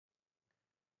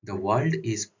The world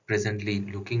is presently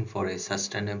looking for a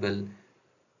sustainable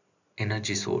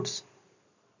energy source,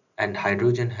 and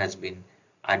hydrogen has been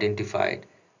identified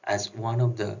as one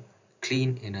of the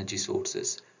clean energy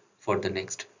sources for the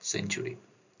next century.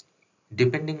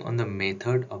 Depending on the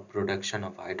method of production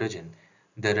of hydrogen,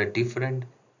 there are different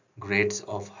grades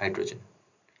of hydrogen,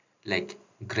 like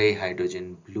gray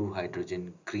hydrogen, blue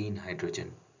hydrogen, green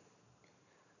hydrogen.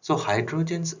 So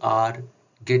hydrogens are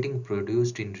getting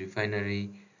produced in refinery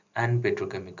and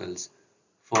petrochemicals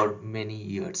for many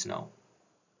years now.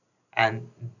 And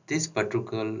this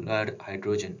particular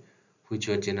hydrogen, which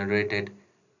are generated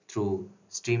through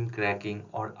steam cracking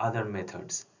or other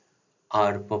methods,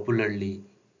 are popularly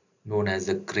known as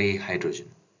the gray hydrogen.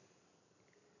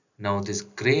 Now, this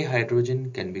gray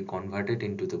hydrogen can be converted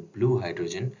into the blue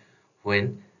hydrogen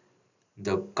when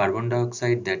the carbon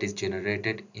dioxide that is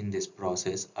generated in this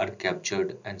process are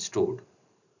captured and stored.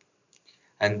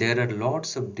 And there are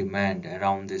lots of demand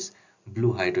around this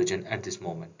blue hydrogen at this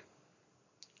moment.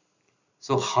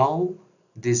 So how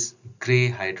this gray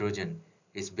hydrogen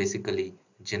is basically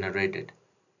generated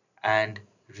and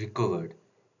recovered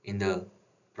in the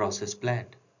process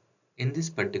plant. In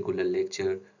this particular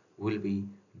lecture, we'll be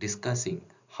discussing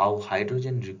how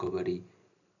hydrogen recovery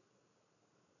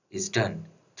is done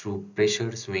through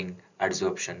pressure swing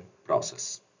adsorption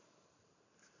process.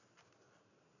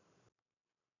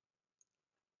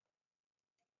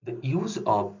 The use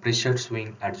of pressure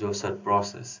swing adsorption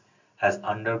process has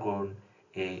undergone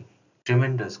a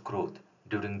tremendous growth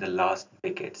during the last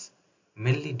decades,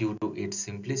 mainly due to its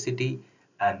simplicity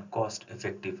and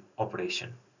cost-effective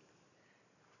operation.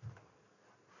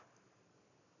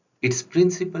 Its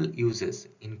principal uses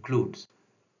includes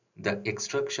the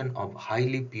extraction of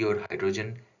highly pure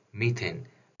hydrogen, methane,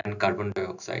 and carbon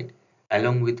dioxide,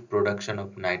 along with production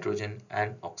of nitrogen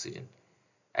and oxygen.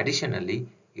 Additionally,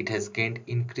 it has gained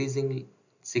increasing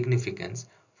significance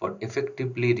for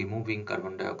effectively removing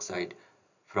carbon dioxide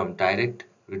from direct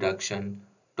reduction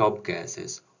top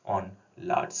gases on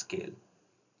large scale.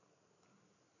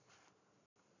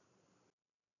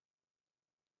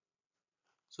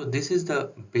 So this is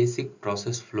the basic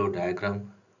process flow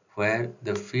diagram where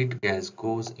the feed gas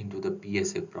goes into the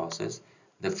PSA process.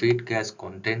 The feed gas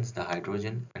contains the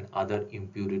hydrogen and other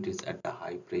impurities at the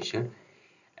high pressure,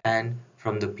 and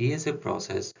from the PSA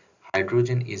process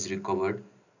hydrogen is recovered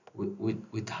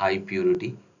with high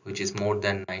purity, which is more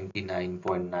than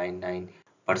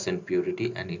 99.99%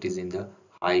 purity, and it is in the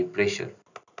high pressure,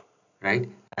 right?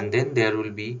 And then there will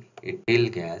be a tail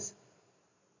gas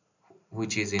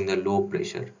which is in the low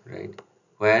pressure, right,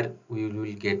 where we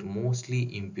will get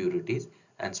mostly impurities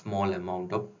and small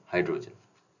amount of hydrogen.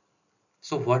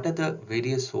 So what are the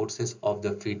various sources of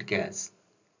the feed gas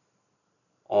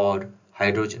or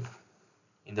hydrogen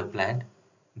in the plant?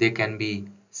 They can be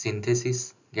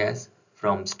synthesis gas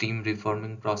from steam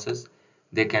reforming process.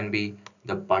 They can be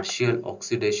the partial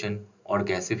oxidation or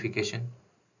gasification,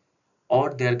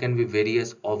 or there can be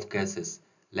various off gases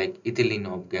like ethylene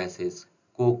off gases,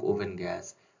 coke oven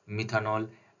gas, methanol,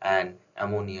 and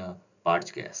ammonia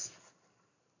Purge gas.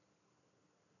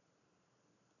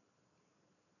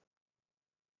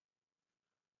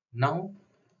 Now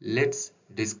let's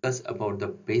discuss about the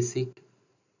basic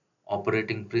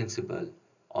operating principle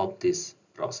of this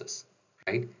process,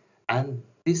 right? And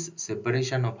this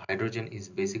separation of hydrogen is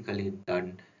basically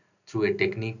done through a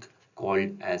technique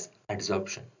called as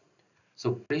adsorption.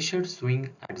 So pressure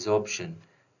swing adsorption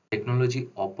technology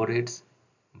operates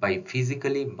by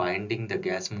physically binding the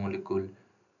gas molecule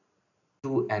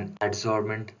to an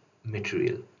adsorbent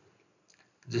material.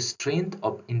 The strength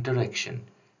of interaction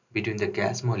between the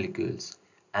gas molecules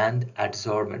and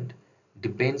adsorbent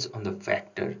depends on the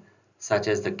factor such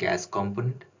as the gas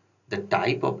component, the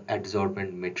type of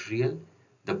adsorbent material,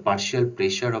 the partial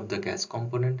pressure of the gas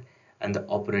component, and the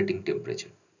operating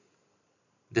temperature.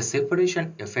 The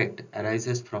separation effect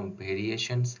arises from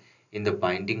variations in the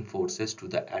binding forces to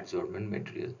the adsorbent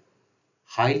material.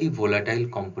 Highly volatile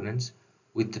components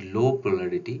with low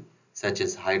polarity, such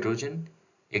as hydrogen,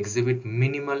 exhibit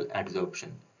minimal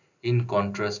adsorption, in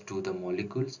contrast to the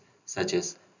molecules such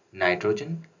as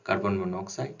nitrogen, carbon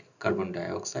monoxide, carbon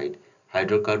dioxide,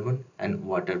 hydrocarbon, and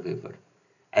water vapor.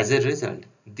 As a result,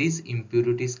 these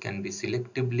impurities can be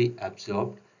selectively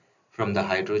absorbed from the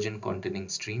hydrogen containing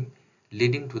stream,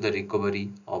 leading to the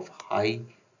recovery of high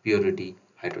purity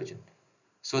hydrogen.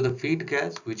 So the feed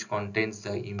gas, which contains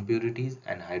the impurities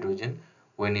and hydrogen,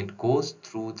 when it goes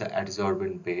through the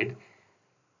adsorbent bed,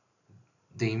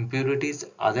 the impurities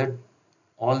other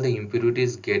all the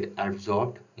impurities get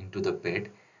absorbed into the bed,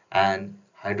 and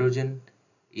hydrogen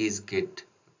is get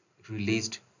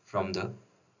released from the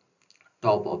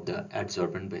top of the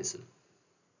adsorbent vessel.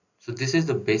 So this is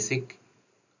the basic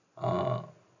uh,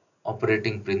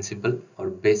 operating principle or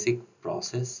basic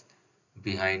process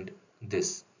behind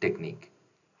this technique.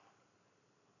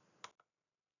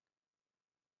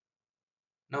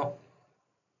 Now,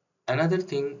 another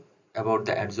thing about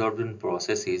the adsorbent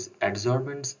process is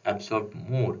adsorbents absorb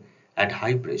more at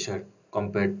high pressure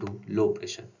compared to low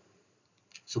pressure.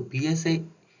 So PSA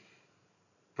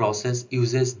process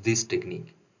uses this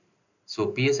technique.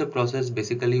 So PSA process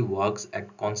basically works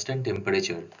at constant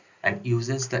temperature and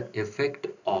uses the effect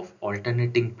of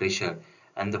alternating pressure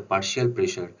and the partial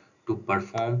pressure to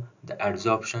perform the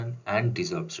adsorption and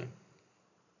desorption,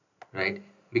 right?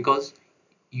 Because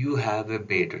you have a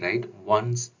bed, right?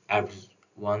 Once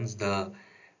the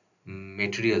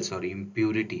materials or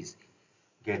impurities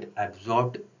get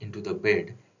absorbed into the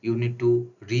bed, you need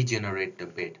to regenerate the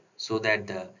bed so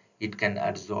that it can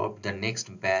absorb the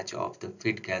next batch of the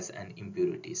feed gas and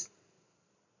impurities.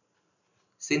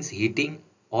 Since heating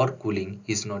or cooling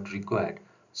is not required,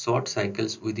 short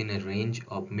cycles within a range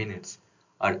of minutes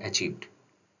are achieved.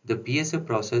 The PSA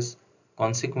process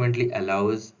consequently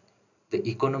allows the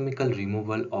economical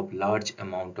removal of large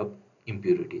amount of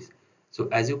impurities. So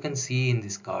as you can see in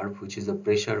this curve, which is the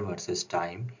pressure versus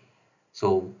time,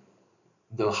 so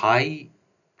the high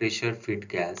pressure feed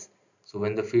gas, so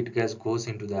when the feed gas goes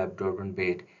into the absorbent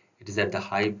bed, it is at the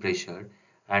high pressure,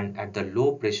 and at the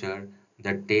low pressure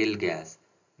the tail gas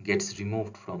gets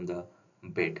removed from the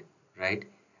bed, right?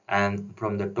 And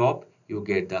from the top you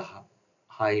get the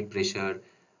high pressure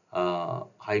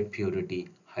high purity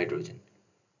hydrogen.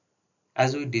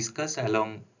 As we discuss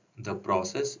along the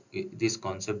process, this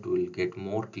concept will get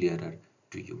more clearer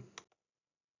to you.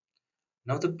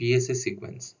 Now the PSA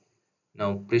sequence.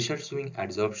 Now, pressure swing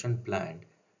adsorption plant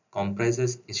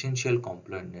comprises essential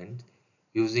components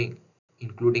using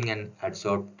including an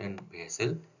adsorbent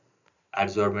vessel,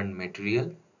 adsorbent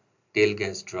material, tail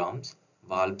gas drums,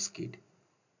 valve skid,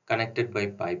 connected by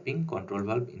piping, control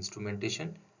valve,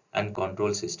 instrumentation, and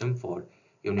control system for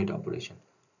unit operation.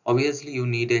 Obviously, you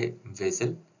need a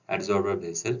vessel, adsorber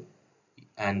vessel,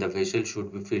 and the vessel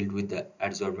should be filled with the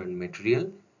adsorbent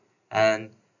material,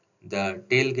 and the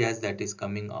tail gas that is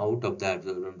coming out of the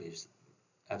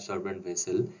absorbent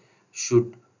vessel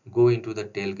should go into the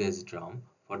tail gas drum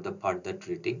for the further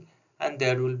treating, and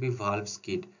there will be valve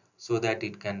skid so that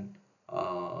it can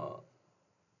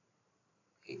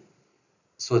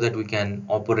so that we can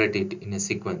operate it in a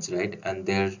sequence, right? And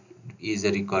there is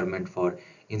a requirement for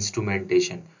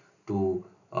instrumentation to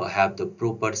have the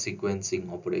proper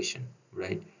sequencing operation,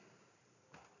 right?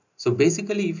 So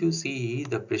basically, if you see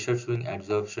the pressure swing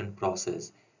adsorption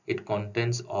process, it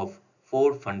contains of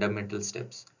four fundamental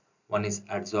steps. One is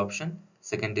adsorption,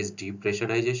 second is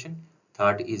depressurization,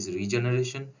 third is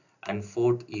regeneration, and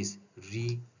fourth is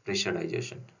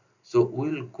repressurization. So we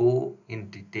will go in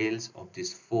details of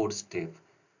these four steps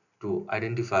to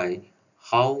identify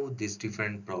how these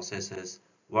different processes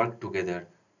work together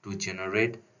to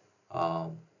generate uh,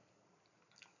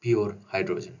 pure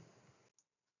hydrogen.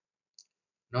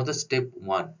 Now the step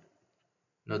one.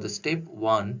 Now the step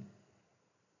one,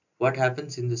 what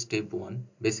happens in the step one?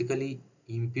 Basically,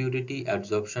 impurity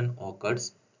adsorption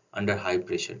occurs under high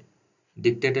pressure,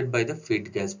 dictated by the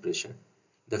feed gas pressure.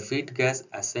 The feed gas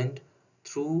ascend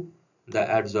through the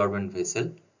adsorbent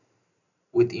vessel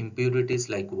with impurities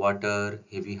like water,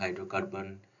 heavy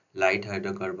hydrocarbon, light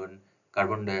hydrocarbon,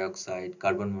 carbon dioxide,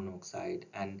 carbon monoxide,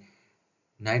 and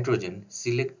nitrogen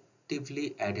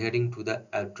selectively adhering to the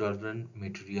adsorbent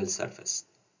material surface.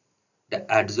 The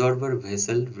adsorber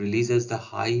vessel releases the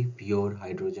high pure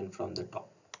hydrogen from the top.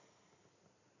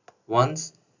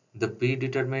 Once the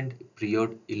predetermined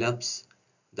period elapses,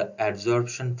 the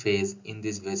adsorption phase in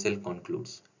this vessel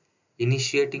concludes,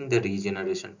 initiating the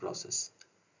regeneration process.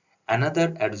 Another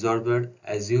adsorber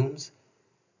assumes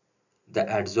the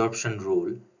adsorption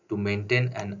role to maintain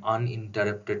an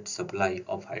uninterrupted supply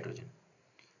of hydrogen.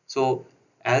 So,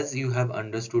 as you have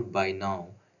understood by now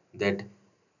that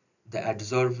the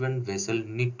adsorbent vessel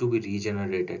need to be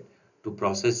regenerated to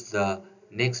process the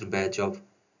next batch of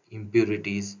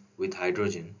impurities with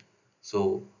hydrogen.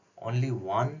 So only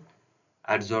one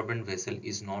adsorbent vessel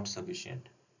is not sufficient.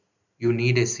 You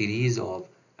need a series of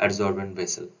adsorbent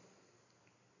vessel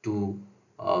to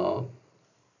uh,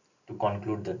 to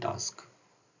conclude the task.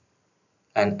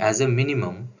 And as a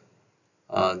minimum,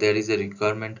 there is a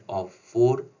requirement of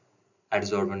 4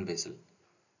 adsorbent vessels.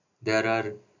 There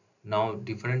are now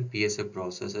different PSA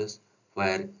processes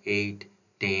where 8,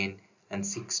 10, and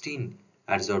 16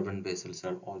 adsorbent vessels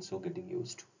are also getting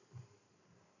used.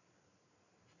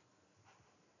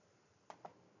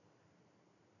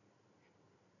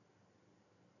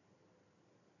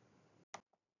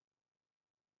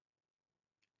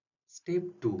 Step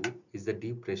 2 is the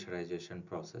depressurization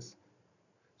process.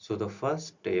 So the first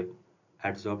step,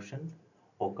 adsorption,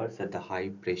 occurs at the high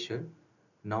pressure.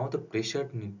 Now the pressure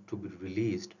needs to be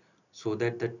released so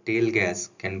that the tail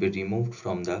gas can be removed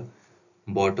from the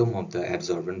bottom of the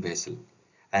adsorbent vessel.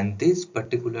 And this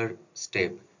particular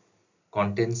step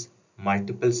contains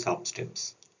multiple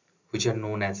sub-steps, which are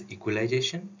known as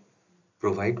equalization,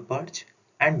 provide purge,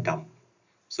 and dump.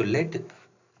 So let's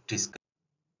discuss.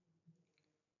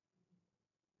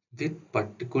 This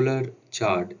particular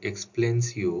chart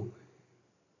explains you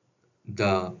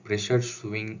the pressure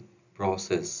swing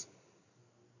process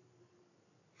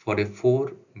for a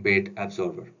 4-bed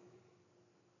absorber.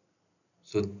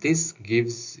 So this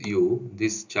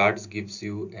chart gives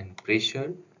you a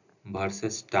pressure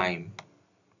versus time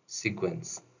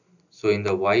sequence. So in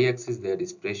the y-axis there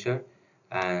is pressure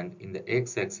and in the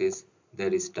x-axis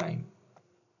there is time,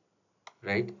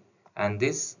 right? And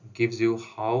this gives you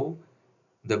how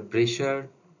the pressure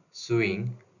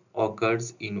swing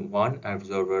occurs in one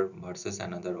absorber versus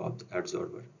another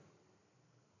absorber.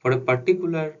 For a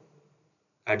particular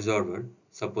adsorber,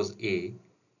 suppose A,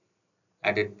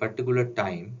 at a particular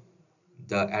time,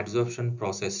 the adsorption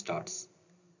process starts.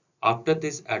 After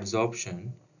this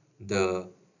adsorption, the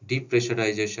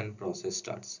depressurization process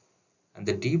starts. And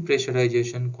the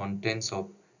depressurization contains of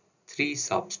 3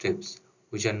 sub-steps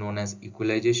which are known as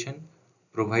equalization,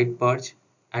 provide purge,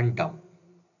 and dump,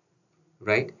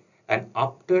 right? And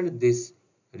after this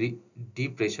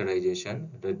depressurization,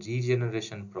 the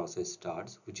regeneration process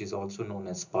starts, which is also known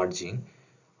as purging.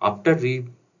 After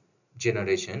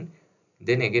regeneration,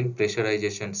 then again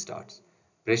pressurization starts.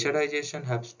 Pressurization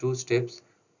has 2 steps,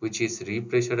 which is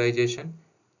repressurization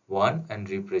 1 and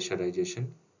repressurization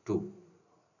 2,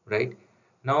 right?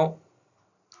 Now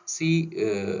see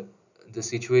the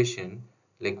situation,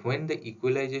 like when the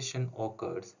equalization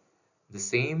occurs, the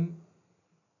same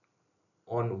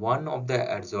on one of the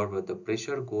adsorber the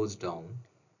pressure goes down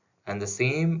and the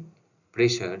same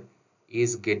pressure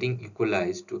is getting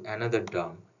equalized to another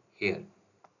drum here.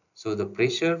 So the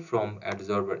pressure from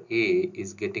adsorber A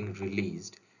is getting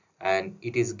released and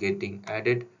it is getting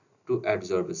added to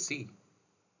adsorber C.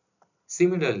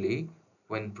 Similarly,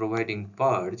 when providing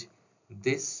purge,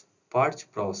 this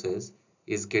purge process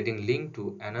is getting linked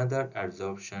to another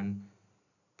adsorption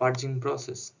purging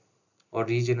process or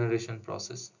regeneration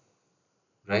process,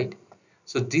 right?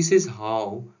 So this is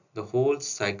how the whole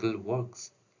cycle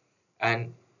works.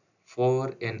 And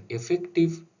for an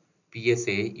effective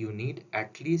PSA, you need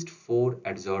at least 4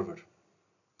 adsorber.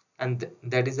 And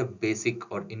that is a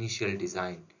basic or initial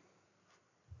design.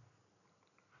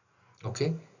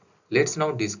 Okay, let's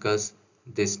now discuss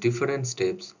these different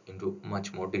steps into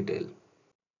much more detail.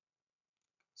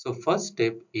 So first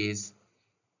step is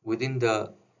within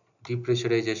the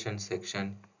depressurization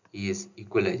section is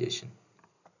equalization,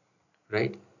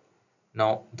 right?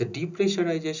 Now the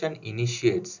depressurization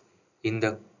initiates in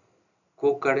the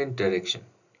co-current direction,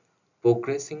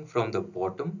 progressing from the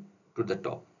bottom to the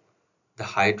top. The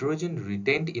hydrogen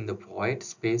retained in the void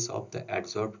space of the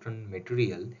adsorption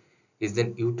material is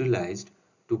then utilized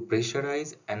to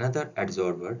pressurize another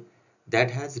adsorber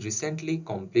that has recently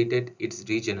completed its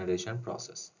regeneration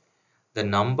process. The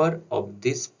number of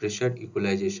these pressure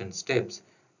equalization steps,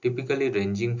 typically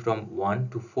ranging from 1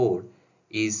 to 4,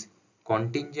 is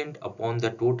contingent upon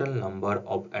the total number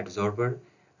of adsorber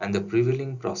and the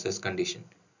prevailing process condition.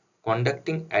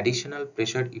 Conducting additional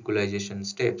pressure equalization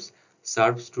steps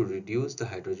serves to reduce the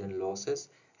hydrogen losses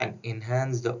and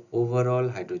enhance the overall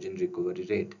hydrogen recovery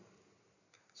rate.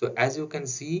 So as you can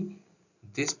see,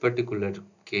 this particular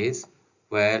case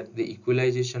where the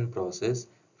equalization process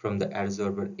from the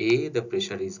adsorber A, the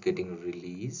pressure is getting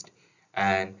released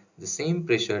and the same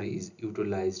pressure is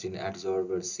utilized in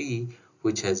adsorber C,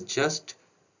 which has just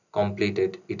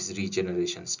completed its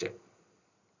regeneration step.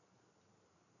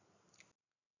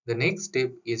 The next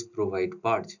step is provide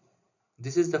purge.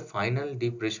 This is the final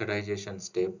depressurization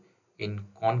step in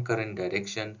concurrent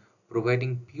direction,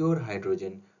 providing pure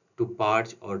hydrogen to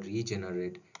purge or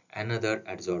regenerate another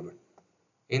adsorber.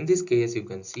 In this case, you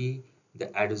can see the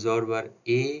adsorber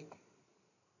A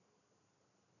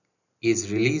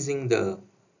is releasing the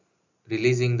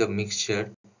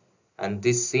mixture, and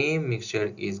this same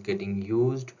mixture is getting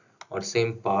used or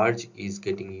same purge is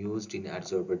getting used in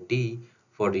adsorber D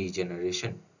for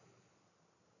regeneration.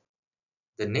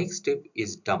 The next step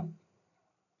is dump.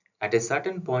 At a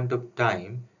certain point of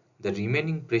time, the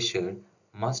remaining pressure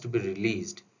must be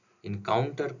released in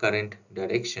counter-current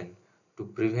direction to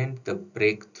prevent the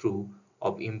breakthrough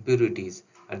of impurities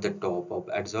at the top of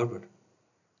adsorber.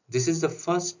 This is the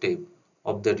first step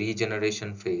of the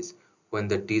regeneration phase when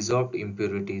the dissolved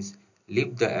impurities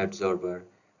leave the adsorber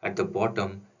at the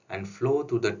bottom and flow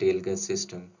through the tail gas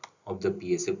system of the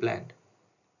PSA plant.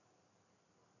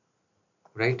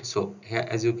 Right, so here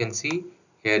as you can see,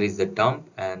 here is the dump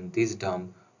and this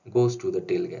dump goes to the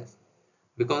tail gas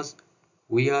because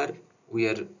we are we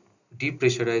are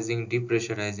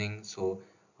depressurizing. So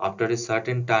after a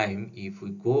certain time, if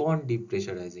we go on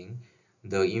depressurizing,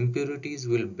 the impurities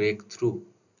will break through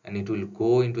and it will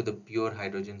go into the pure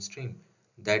hydrogen stream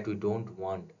that we don't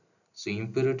want. So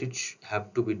impurities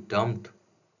have to be dumped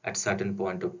at certain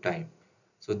point of time.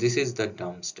 So this is the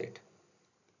dump state.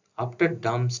 After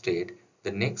dump state,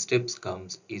 the next steps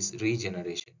comes is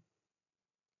regeneration,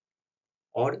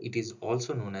 or it is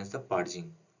also known as the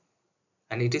purging,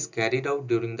 and it is carried out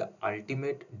during the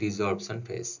ultimate desorption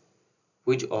phase,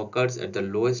 which occurs at the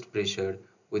lowest pressure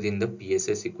within the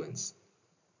PSA sequence.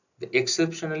 The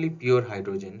exceptionally pure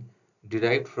hydrogen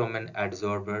derived from an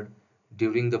adsorber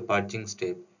during the purging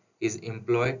step is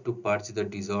employed to purge the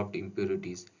dissolved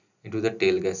impurities into the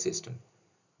tail gas system.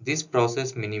 This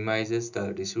process minimizes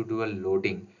the residual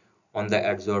loading on the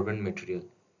adsorbent material,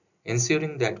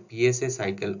 ensuring that PSA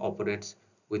cycle operates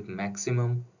with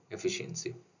maximum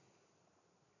efficiency.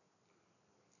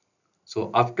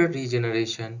 So after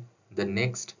regeneration, the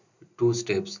next two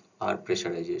steps are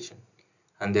pressurization.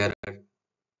 And there are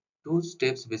two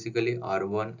steps basically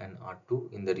R1 and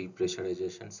R2 in the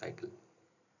repressurization cycle.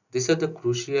 These are the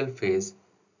crucial phase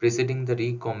preceding the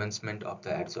recommencement of the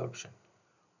adsorption.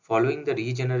 Following the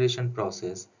regeneration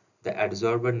process, the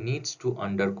adsorber needs to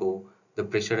undergo the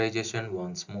pressurization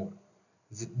once more.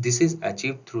 This is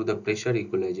achieved through the pressure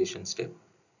equalization step,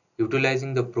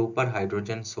 utilizing the proper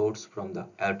hydrogen source from the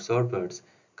adsorbers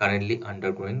currently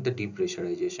undergoing the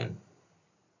depressurization.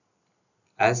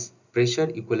 As pressure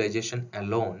equalization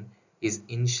alone is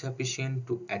insufficient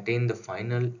to attain the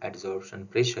final adsorption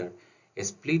pressure, a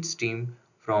split stream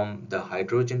from the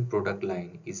hydrogen product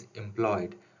line is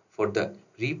employed for the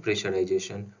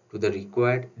repressurization to the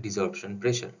required desorption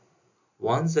pressure.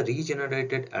 Once the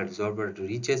regenerated adsorber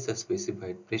reaches the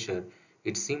specified pressure,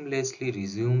 it seamlessly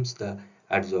resumes the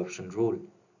adsorption role,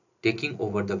 taking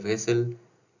over the vessel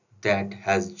that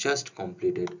has just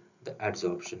completed the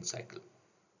adsorption cycle.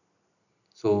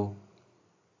 So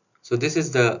this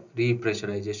is the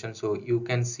repressurization. So you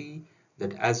can see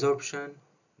that adsorption,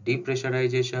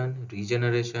 depressurization,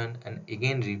 regeneration, and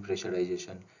again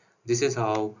repressurization. This is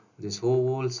how this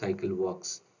whole cycle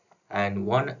works. And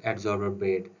one adsorber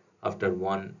bed after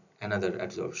one another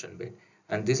adsorption bed.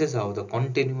 And this is how the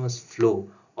continuous flow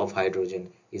of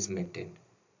hydrogen is maintained.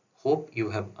 Hope you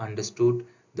have understood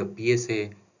the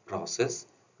PSA process,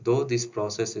 though this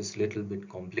process is little bit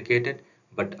complicated,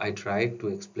 but I tried to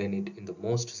explain it in the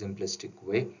most simplistic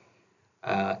way.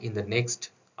 In the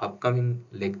next upcoming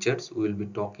lectures, we will be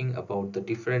talking about the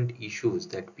different issues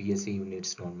that PSA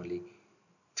units normally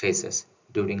faces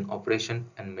during operation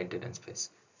and maintenance phase.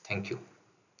 Thank you.